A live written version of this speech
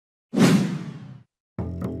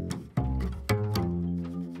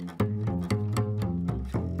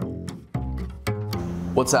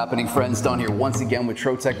What's happening, friends? Don here once again with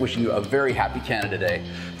Trotec, wishing you a very happy Canada Day.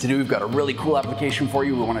 Today we've got a really cool application for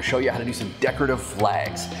you. We want to show you how to do some decorative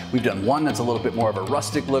flags. We've done one that's a little bit more of a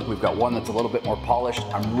rustic look. We've got one that's a little bit more polished.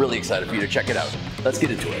 I'm really excited for you to check it out. Let's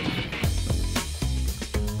get into it.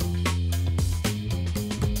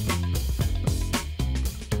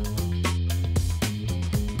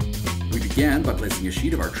 We began by placing a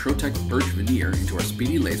sheet of our Trotec birch veneer into our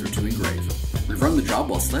Speedy laser to engrave. We've run the job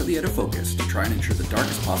while slightly out of focus to try and ensure the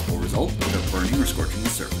darkest possible result without burning or scorching the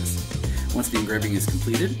surface. Once the engraving is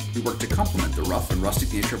completed, we work to complement the rough and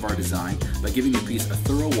rustic nature of our design by giving the piece a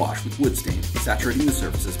thorough wash with wood stain, saturating the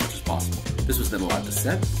surface as much as possible. This was then allowed to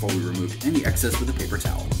set before we removed any excess with a paper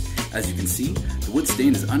towel. As you can see, the wood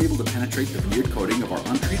stain is unable to penetrate the veneered coating of our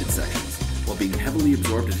untreated sections, while being heavily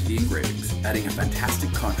absorbed into the engravings, adding a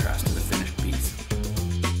fantastic contrast to the finished piece.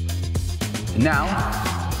 And now,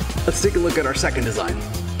 let's take a look at our second design.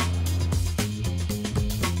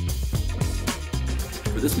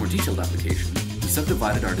 For this more detailed application, we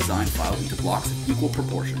subdivided our design file into blocks of equal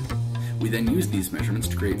proportion. We then used these measurements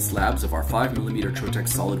to create slabs of our 5mm Trotec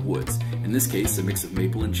solid woods, in this case a mix of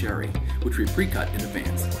maple and cherry, which we pre-cut in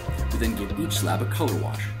advance. We then gave each slab a color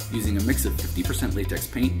wash. Using a mix of 50% latex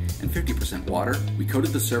paint and 50% water, we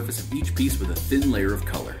coated the surface of each piece with a thin layer of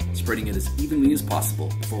color, spreading it as evenly as possible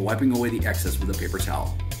before wiping away the excess with a paper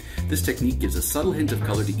towel. This technique gives a subtle hint of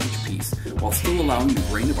color to each piece, while still allowing the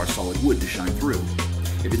grain of our solid wood to shine through.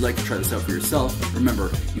 If you'd like to try this out for yourself,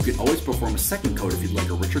 remember, you can always perform a second coat if you'd like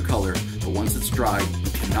a richer color, but once it's dried,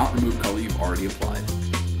 you cannot remove color you've already applied.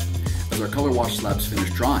 As our color wash slabs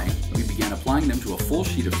finished drying, we began applying them to a full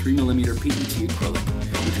sheet of 3mm PET acrylic,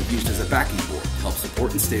 which we've used as a backing board to help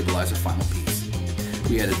support and stabilize our final piece.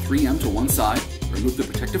 We added 3M to one side, removed the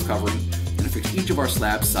protective covering, and affixed each of our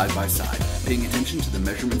slabs side by side, paying attention to the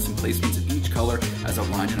measurements and placements of each color as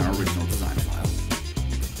outlined in our original design file.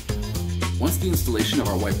 Once the installation of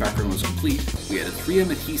our white background was complete, we added 3M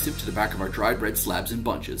adhesive to the back of our dried red slabs in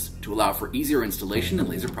bunches to allow for easier installation and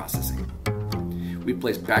laser processing. We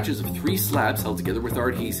placed batches of 3 slabs held together with our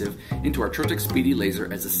adhesive into our Trotec Speedy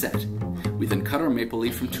laser as a set. We then cut our maple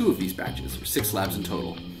leaf from 2 of these batches, or 6 slabs in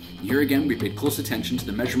total. Here again, we paid close attention to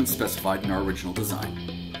the measurements specified in our original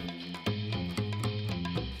design.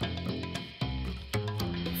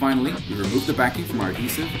 Finally, we removed the backing from our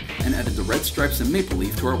adhesive and added the red stripes and maple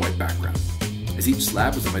leaf to our white background. As each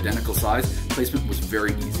slab was of identical size, placement was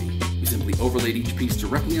very easy. We simply overlaid each piece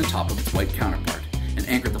directly on top of its white counterpart and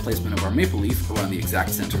anchored the placement of our maple leaf around the exact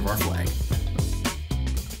center of our flag.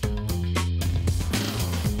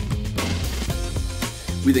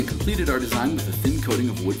 We then completed our design with a thin coating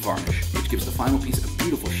of wood varnish, which gives the final piece a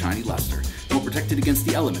beautiful shiny luster and will protect it against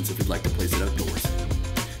the elements if you'd like to place it outdoors.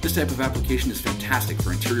 This type of application is fantastic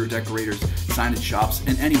for interior decorators, signage shops,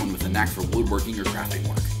 and anyone with a knack for woodworking or crafting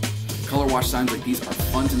work. Color wash signs like these are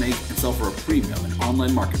fun to make and sell for a premium in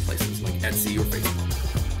online marketplaces like Etsy or Facebook.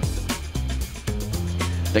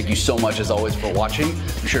 Thank you so much as always for watching.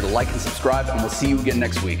 Be sure to like and subscribe, and we'll see you again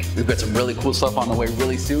next week. We've got some really cool stuff on the way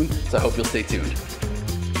really soon, so I hope you'll stay tuned.